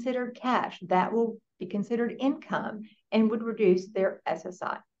 That's considered cash. That will be considered income and would reduce their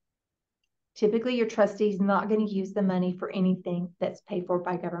SSI. Typically, your trustee is not going to use the money for anything that's paid for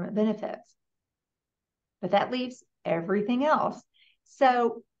by government benefits. But that leaves everything else.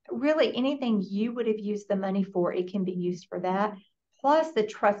 So really, anything you would have used the money for, it can be used for that. Plus, the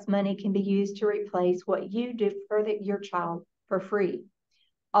trust money can be used to replace what you do for your child for free.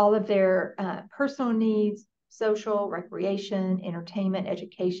 All of their personal needs, social, recreation, entertainment,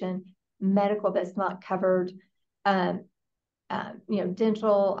 education, medical that's not covered,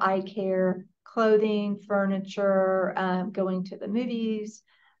 dental, eye care, clothing, furniture, going to the movies,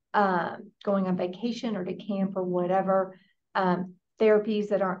 going on vacation or to camp or whatever, therapies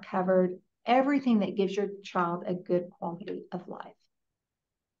that aren't covered, everything that gives your child a good quality of life.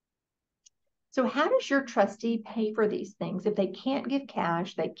 So how does your trustee pay for these things? If they can't give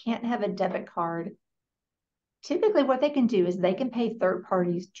cash, they can't have a debit card, typically what they can do is they can pay third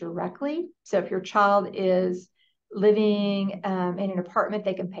parties directly. So if your child is living in an apartment,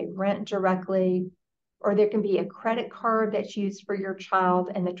 they can pay rent directly, or there can be a credit card that's used for your child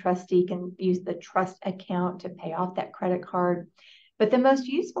and the trustee can use the trust account to pay off that credit card. But the most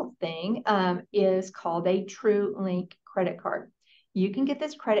useful thing is called a TrueLink credit card. You can get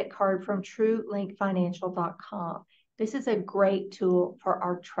this credit card from truelinkfinancial.com. This is a great tool for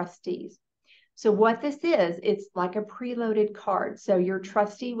our trustees. So what this is, it's like a preloaded card. So your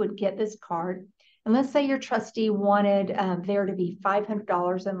trustee would get this card. And let's say your trustee wanted there to be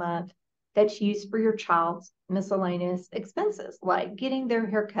 $500 a month that's used for your child's miscellaneous expenses, like getting their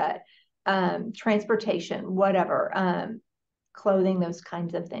haircut, transportation, whatever, clothing, those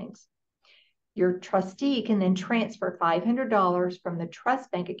kinds of things. Your trustee can then transfer $500 from the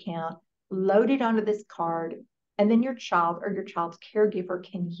trust bank account, load it onto this card, and then your child or your child's caregiver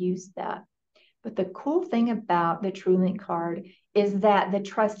can use that. But the cool thing about the TrueLink card is that the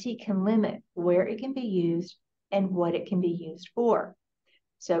trustee can limit where it can be used and what it can be used for.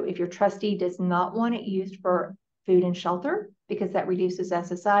 So if your trustee does not want it used for food and shelter, because that reduces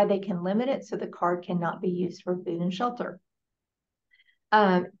SSI, they can limit it so the card cannot be used for food and shelter.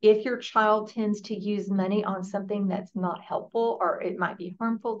 If your child tends to use money on something that's not helpful or it might be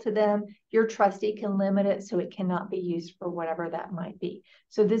harmful to them, your trustee can limit it so it cannot be used for whatever that might be.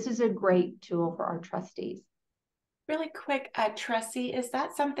 So this is a great tool for our trustees. Really quick, Tresi, is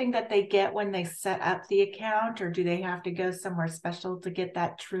that something that they get when they set up the account, or do they have to go somewhere special to get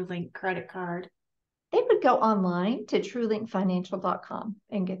that TrueLink credit card? They would go online to truelinkfinancial.com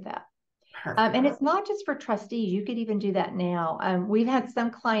and get that. Perfect. And it's not just for trustees. You could even do that now. We've had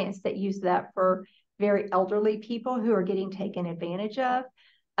some clients that use that for very elderly people who are getting taken advantage of,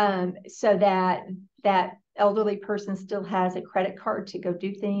 so that that elderly person still has a credit card to go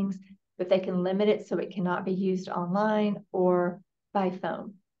do things, but they can limit it so it cannot be used online or by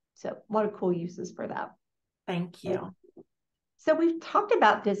phone. So a lot of cool uses for that. Thank you. So we've talked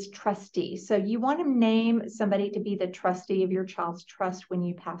about this trustee. So you want to name somebody to be the trustee of your child's trust when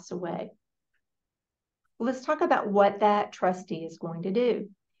you pass away. Let's talk about what that trustee is going to do.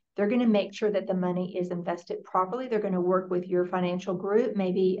 They're going to make sure that the money is invested properly. They're going to work with your financial group,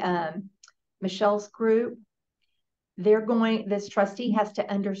 maybe Michelle's group. This trustee has to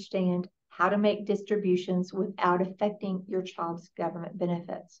understand how to make distributions without affecting your child's government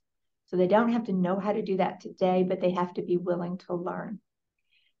benefits. So they don't have to know how to do that today, but they have to be willing to learn.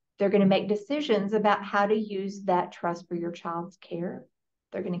 They're going to make decisions about how to use that trust for your child's care.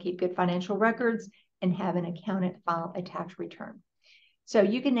 They're going to keep good financial records and have an accountant file a tax return. So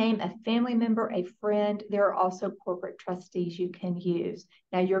you can name a family member, a friend. There are also corporate trustees you can use.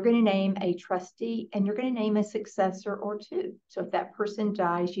 Now you're going to name a trustee and you're going to name a successor or two. So if that person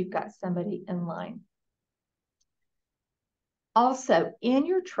dies, you've got somebody in line. Also, in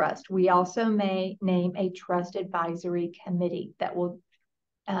your trust, we also may name a trust advisory committee that will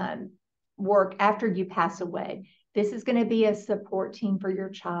work after you pass away. This is going to be a support team for your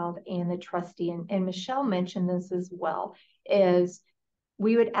child and the trustee. And Michelle mentioned this as well, is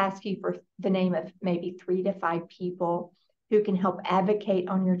we would ask you for the name of maybe 3 to 5 people who can help advocate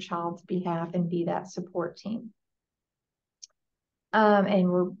on your child's behalf and be that support team. And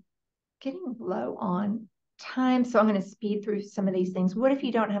we're getting low on time, so I'm going to speed through some of these things. What if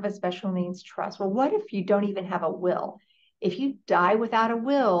you don't have a special needs trust? Well, what if you don't even have a will? If you die without a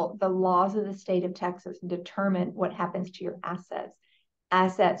will, the laws of the state of Texas determine what happens to your assets.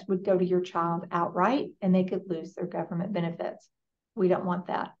 Assets would go to your child outright, and they could lose their government benefits. We don't want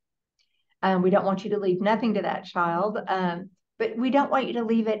that. We don't want you to leave nothing to that child, but we don't want you to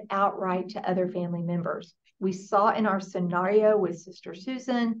leave it outright to other family members. We saw in our scenario with Sister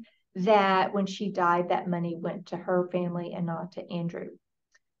Susan that when she died, that money went to her family and not to Andrew.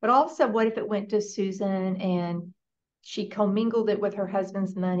 But also, what if it went to Susan and she commingled it with her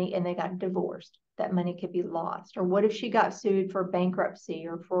husband's money and they got divorced? That money could be lost. Or what if she got sued for bankruptcy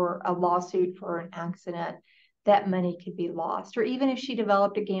or for a lawsuit for an accident? That money could be lost. Or even if she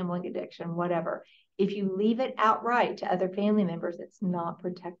developed a gambling addiction, whatever. If you leave it outright to other family members, it's not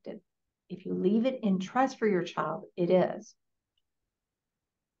protected. If you leave it in trust for your child, it is.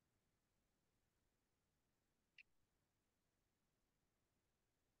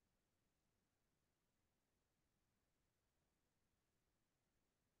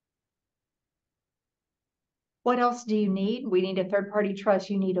 What else do you need? We need a third-party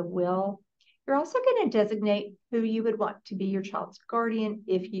trust. You need a will. You're also going to designate who you would want to be your child's guardian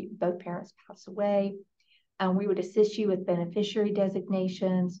if both parents pass away. We would assist you with beneficiary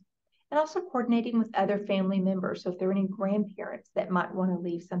designations and also coordinating with other family members. So if there are any grandparents that might want to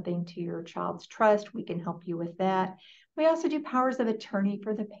leave something to your child's trust, we can help you with that. We also do powers of attorney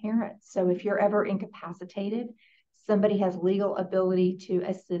for the parents. So if you're ever incapacitated, somebody has legal ability to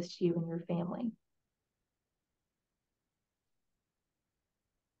assist you and your family.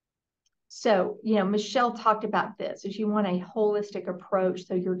 So, Michelle talked about this, is you want a holistic approach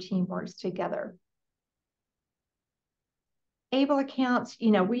so your team works together. ABLE accounts,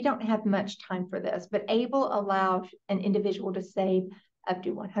 we don't have much time for this, but ABLE allows an individual to save up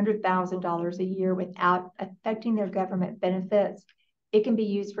to $100,000 a year without affecting their government benefits. It can be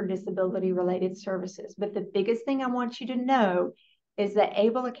used for disability-related services. But the biggest thing I want you to know is that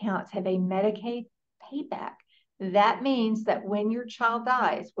ABLE accounts have a Medicaid payback. That means that when your child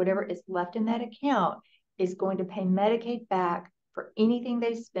dies, whatever is left in that account is going to pay Medicaid back for anything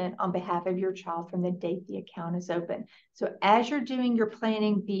they spent on behalf of your child from the date the account is open. So as you're doing your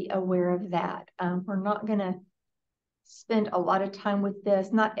planning, be aware of that. We're not going to spend a lot of time with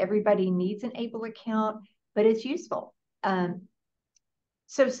this. Not everybody needs an ABLE account, but it's useful.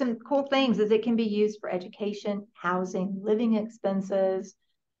 So some cool things is it can be used for education, housing, living expenses,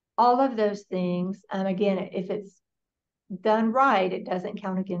 all of those things. Again, if it's done right, it doesn't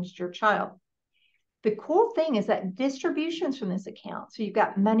count against your child. The cool thing is that distributions from this account, so you've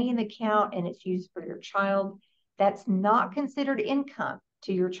got money in the account and it's used for your child, that's not considered income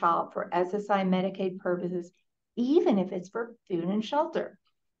to your child for SSI Medicaid purposes, even if it's for food and shelter.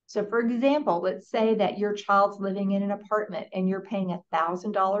 So for example, let's say that your child's living in an apartment and you're paying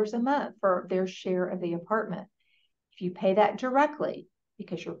 $1,000 a month for their share of the apartment. If you pay that directly,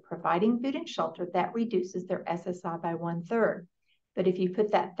 because you're providing food and shelter, that reduces their SSI by 1/3. But if you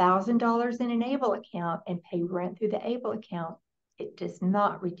put that $1,000 in an ABLE account and pay rent through the ABLE account, it does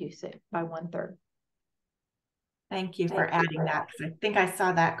not reduce it by 1/3. Thank you for adding that, because I think I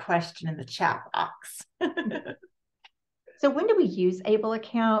saw that question in the chat box. So when do we use ABLE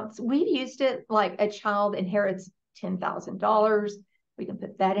accounts? We've used it like a child inherits $10,000. We can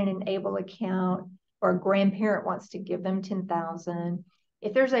put that in an ABLE account, or a grandparent wants to give them $10,000.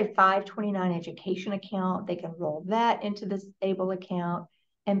 If there's a 529 education account, they can roll that into this ABLE account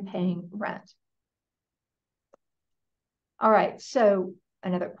and paying rent. All right, so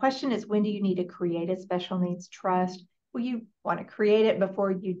another question is, when do you need to create a special needs trust? Well, you want to create it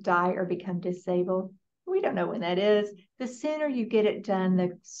before you die or become disabled. We don't know when that is. The sooner you get it done,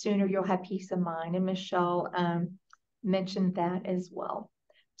 the sooner you'll have peace of mind. And Michelle mentioned that as well.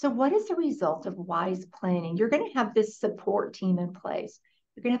 So what is the result of wise planning? You're going to have this support team in place.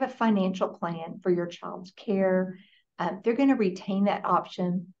 You're going to have a financial plan for your child's care. They're going to retain that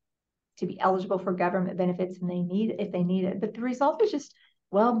option to be eligible for government benefits if they need it. But the result is just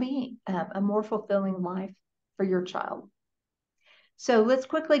well-being, a more fulfilling life for your child. So let's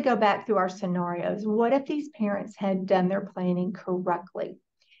quickly go back through our scenarios. What if these parents had done their planning correctly?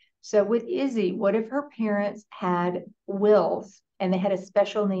 So with Izzy, what if her parents had wills and they had a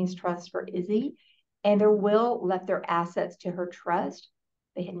special needs trust for Izzy, and their will left their assets to her trust?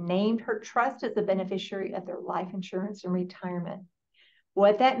 They had named her trust as the beneficiary of their life insurance and retirement.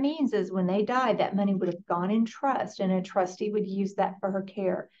 What that means is when they died, that money would have gone in trust and a trustee would use that for her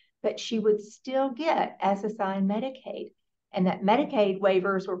care, but she would still get SSI and Medicaid. And that Medicaid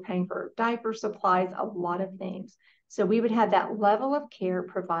waivers were paying for diaper supplies, a lot of things. So we would have that level of care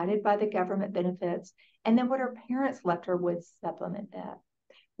provided by the government benefits, and then what her parents left her would supplement that.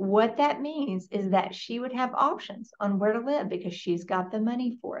 What that means is that she would have options on where to live because she's got the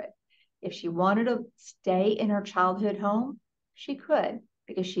money for it. If she wanted to stay in her childhood home, she could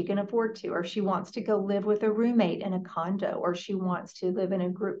because she can afford to, or she wants to go live with a roommate in a condo, or she wants to live in a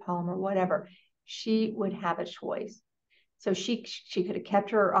group home or whatever. She would have a choice. So she could have kept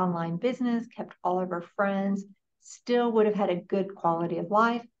her online business, kept all of her friends, still would have had a good quality of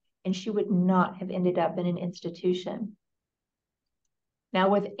life, and she would not have ended up in an institution. Now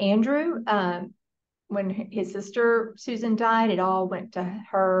with Andrew, when his sister Susan died, it all went to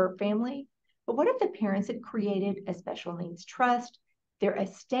her family. But what if the parents had created a special needs trust? Their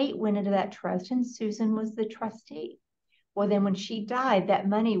estate went into that trust and Susan was the trustee. Well, then when she died, that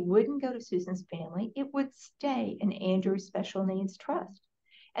money wouldn't go to Susan's family. It would stay in Andrew's special needs trust.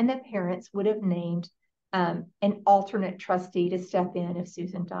 And the parents would have named an alternate trustee to step in if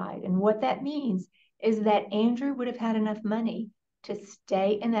Susan died. And what that means is that Andrew would have had enough money to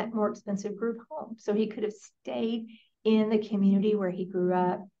stay in that more expensive group home. So he could have stayed in the community where he grew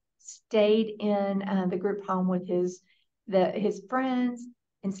up, stayed in the group home with his friends,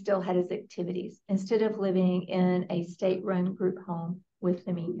 and still had his activities instead of living in a state-run group home with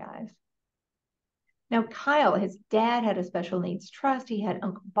the mean guys. Now, Kyle, his dad had a special needs trust. He had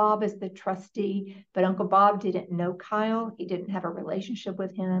Uncle Bob as the trustee, but Uncle Bob didn't know Kyle. He didn't have a relationship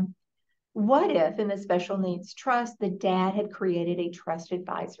with him. What if in the special needs trust, the dad had created a trust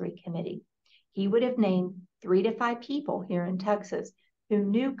advisory committee? He would have named 3 to 5 people here in Texas who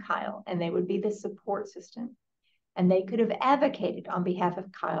knew Kyle, and they would be the support system. And they could have advocated on behalf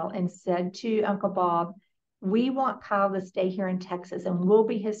of Kyle and said to Uncle Bob, we want Kyle to stay here in Texas and we'll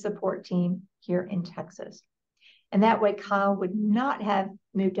be his support team here in Texas. And that way Kyle would not have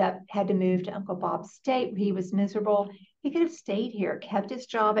had to move to Uncle Bob's state where he was miserable. He could have stayed here, kept his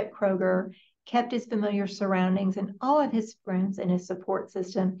job at Kroger, kept his familiar surroundings and all of his friends in his support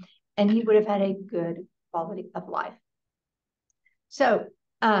system, and he would have had a good quality of life. So,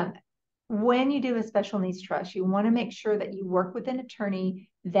 when you do a special needs trust, you want to make sure that you work with an attorney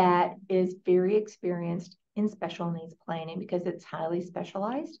that is very experienced in special needs planning because it's highly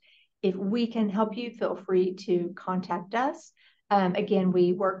specialized. If we can help you, feel free to contact us. Again,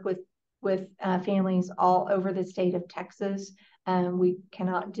 we work with with families all over the state of Texas. We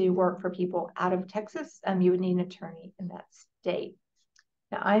cannot do work for people out of Texas. You would need an attorney in that state.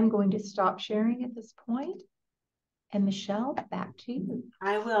 Now I'm going to stop sharing at this point. And Michelle, back to you.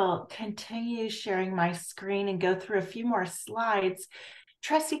 I will continue sharing my screen and go through a few more slides.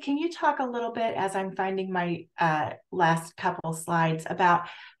 Tresi, can you talk a little bit, as I'm finding my last couple slides, about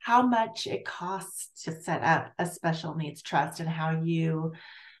how much it costs to set up a special needs trust and how you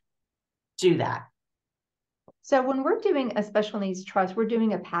do that? So when we're doing a special needs trust, we're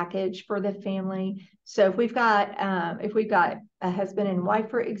doing a package for the family. So if we've got a husband and wife,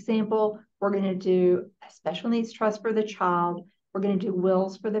 for example, we're going to do a special needs trust for the child. We're going to do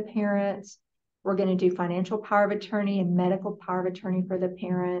wills for the parents. We're going to do financial power of attorney and medical power of attorney for the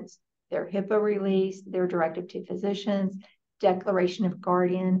parents, their HIPAA release, their directive to physicians, declaration of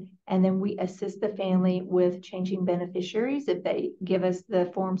guardian, and then we assist the family with changing beneficiaries if they give us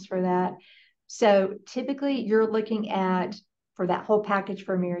the forms for that. So typically you're looking at, for that whole package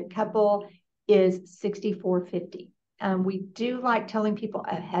for a married couple, is $64.50. We do like telling people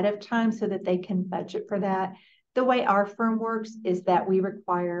ahead of time so that they can budget for that. The way our firm works is that we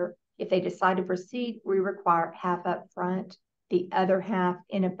require, if they decide to proceed, we require half up front, the other half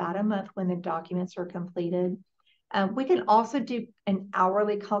in about a month when the documents are completed. We can also do an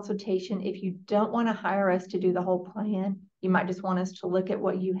hourly consultation if you don't want to hire us to do the whole plan. You might just want us to look at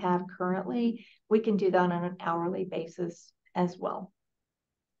what you have currently. We can do that on an hourly basis as well.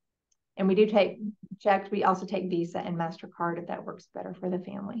 And we do take checks. We also take Visa and MasterCard if that works better for the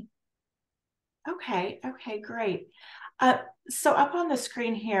family. Okay, great. So up on the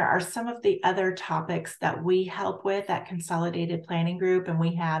screen here are some of the other topics that we help with at Consolidated Planning Group, and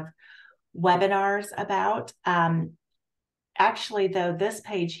we have webinars about. Actually, though, this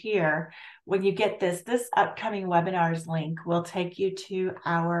page here, when you get this upcoming webinars link will take you to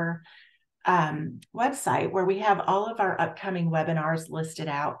our website where we have all of our upcoming webinars listed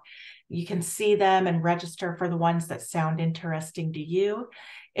out. You can see them and register for the ones that sound interesting to you.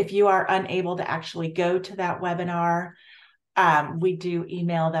 If you are unable to actually go to that webinar, we do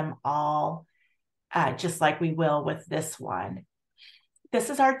email them all, just like we will with this one. This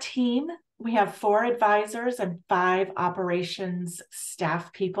is our team. We have 4 advisors and 5 operations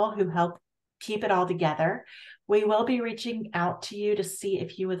staff people who help keep it all together. We will be reaching out to you to see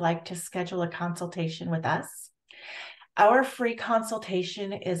if you would like to schedule a consultation with us. Our free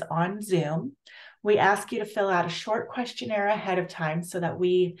consultation is on Zoom. We ask you to fill out a short questionnaire ahead of time so that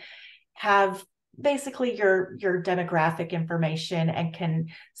we have basically your demographic information and can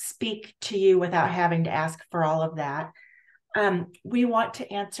speak to you without having to ask for all of that. We want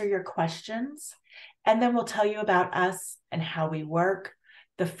to answer your questions, and then we'll tell you about us and how we work,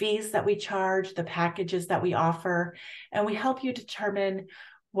 the fees that we charge, the packages that we offer, and we help you determine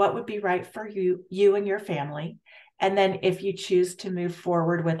what would be right for you and your family. And then if you choose to move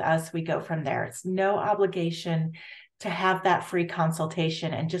forward with us, we go from there. It's no obligation to have that free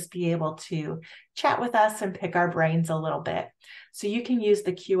consultation and just be able to chat with us and pick our brains a little bit. So you can use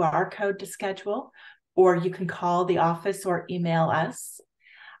the QR code to schedule, or you can call the office or email us.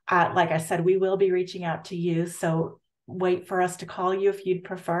 Like I said, we will be reaching out to you, so wait for us to call you if you'd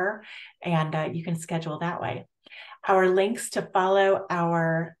prefer, and you can schedule that way. Our links to follow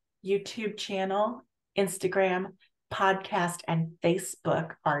our YouTube channel, Instagram, podcast, and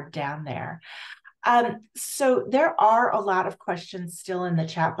Facebook are down there. So there are a lot of questions still in the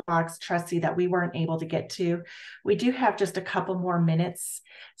chat box, Tresi, that we weren't able to get to. We do have just a couple more minutes,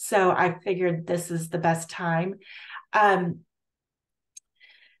 so I figured this is the best time. I'll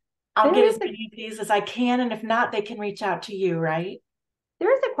get as many of these as I can, and if not, they can reach out to you, right?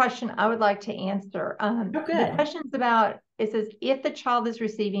 There is a question I would like to answer. The question's about, it says, if the child is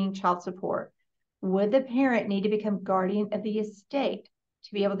receiving child support, would the parent need to become guardian of the estate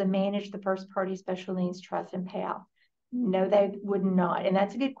to be able to manage the first party special needs trust and payout? No, they would not. And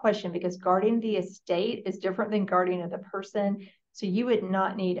that's a good question, because guardian of the estate is different than guardian of the person. So you would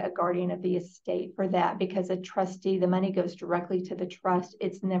not need a guardian of the estate for that, because a trustee, the money goes directly to the trust.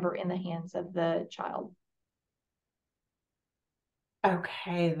 It's never in the hands of the child.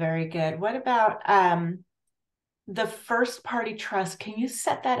 Okay, very good. What about the first party trust? Can you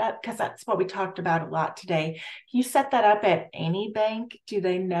set that up? Because that's what we talked about a lot today. Can you set that up at any bank? Do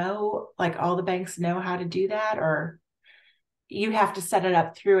they know, like all the banks know how to do that? Or you have to set it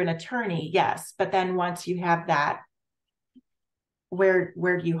up through an attorney? Yes. But then once you have that, where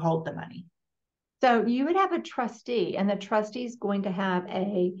do you hold the money? So you would have a trustee, and the trustee is going to have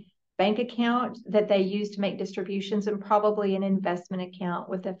a bank account that they use to make distributions, and probably an investment account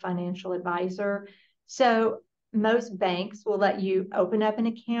with a financial advisor. So most banks will let you open up an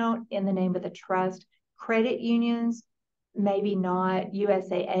account in the name of the trust. Credit unions, maybe not.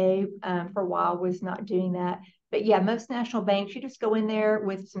 USAA for a while was not doing that. But yeah, most national banks, you just go in there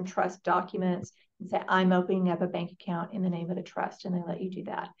with some trust documents and say, I'm opening up a bank account in the name of the trust, and they let you do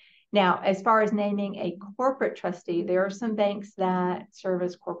that. Now, as far as naming a corporate trustee, there are some banks that serve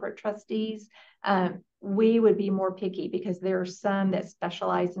as corporate trustees. We would be more picky because there are some that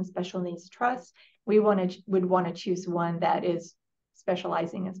specialize in special needs trusts. We would want to choose one that is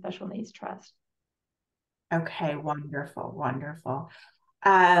specializing in special needs trust. Okay, wonderful, wonderful.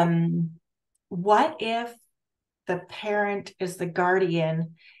 What if the parent is the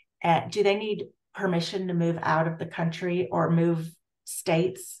guardian? Do they need permission to move out of the country or move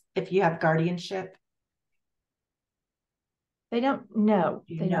states if you have guardianship? They don't know.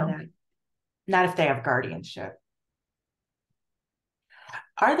 Do you They know don't. that? Not if they have guardianship.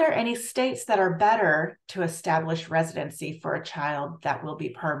 Are there any states that are better to establish residency for a child that will be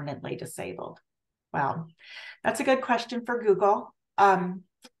permanently disabled? Well, that's a good question for Google.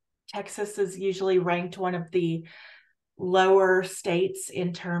 Texas is usually ranked one of the lower states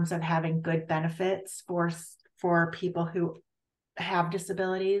in terms of having good benefits for people who have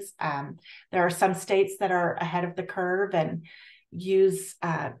disabilities. There are some states that are ahead of the curve and use,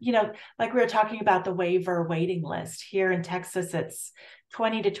 like we were talking about the waiver waiting list. Here in Texas, it's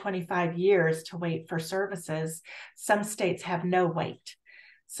 20 to 25 years to wait for services. Some states have no wait.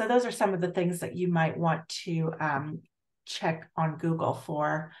 So those are some of the things that you might want to check on Google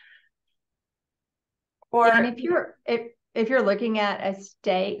for. Or, yeah, and if you're looking at a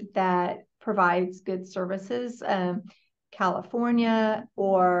state that provides good services, California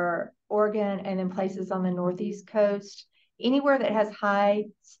or Oregon, and then places on the Northeast coast, anywhere that has high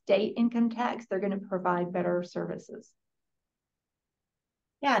state income tax, they're going to provide better services.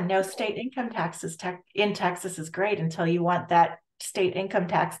 yeah, no state income taxes in Texas is great until you want that state income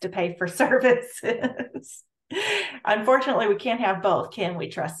tax to pay for services. Unfortunately, we can't have both, can we,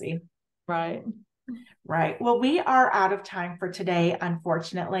 Tresi? Right. Right. Well, we are out of time for today,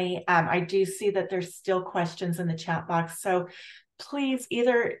 unfortunately. I do see that there's still questions in the chat box. So please,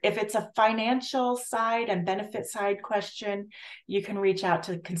 either if it's a financial side and benefit side question, you can reach out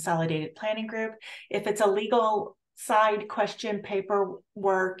to the Consolidated Planning Group. If it's a legal side question,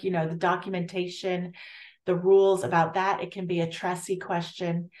 paperwork, the documentation, the rules about that, it can be a Tresi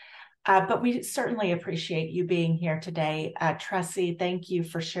question. But we certainly appreciate you being here today. Tresi, thank you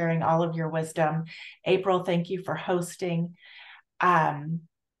for sharing all of your wisdom. April, thank you for hosting.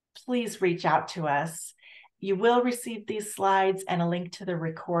 Please reach out to us. You will receive these slides and a link to the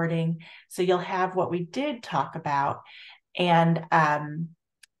recording, so you'll have what we did talk about, and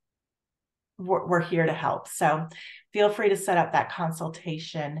we're here to help. So feel free to set up that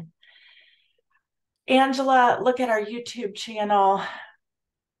consultation. Angela, look at our YouTube channel.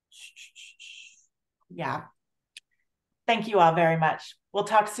 Yeah. Thank you all very much. We'll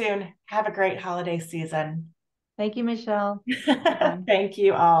talk soon. Have a great holiday season. Thank you, Michelle. Thank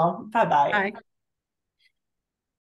you all. Bye-bye. Bye.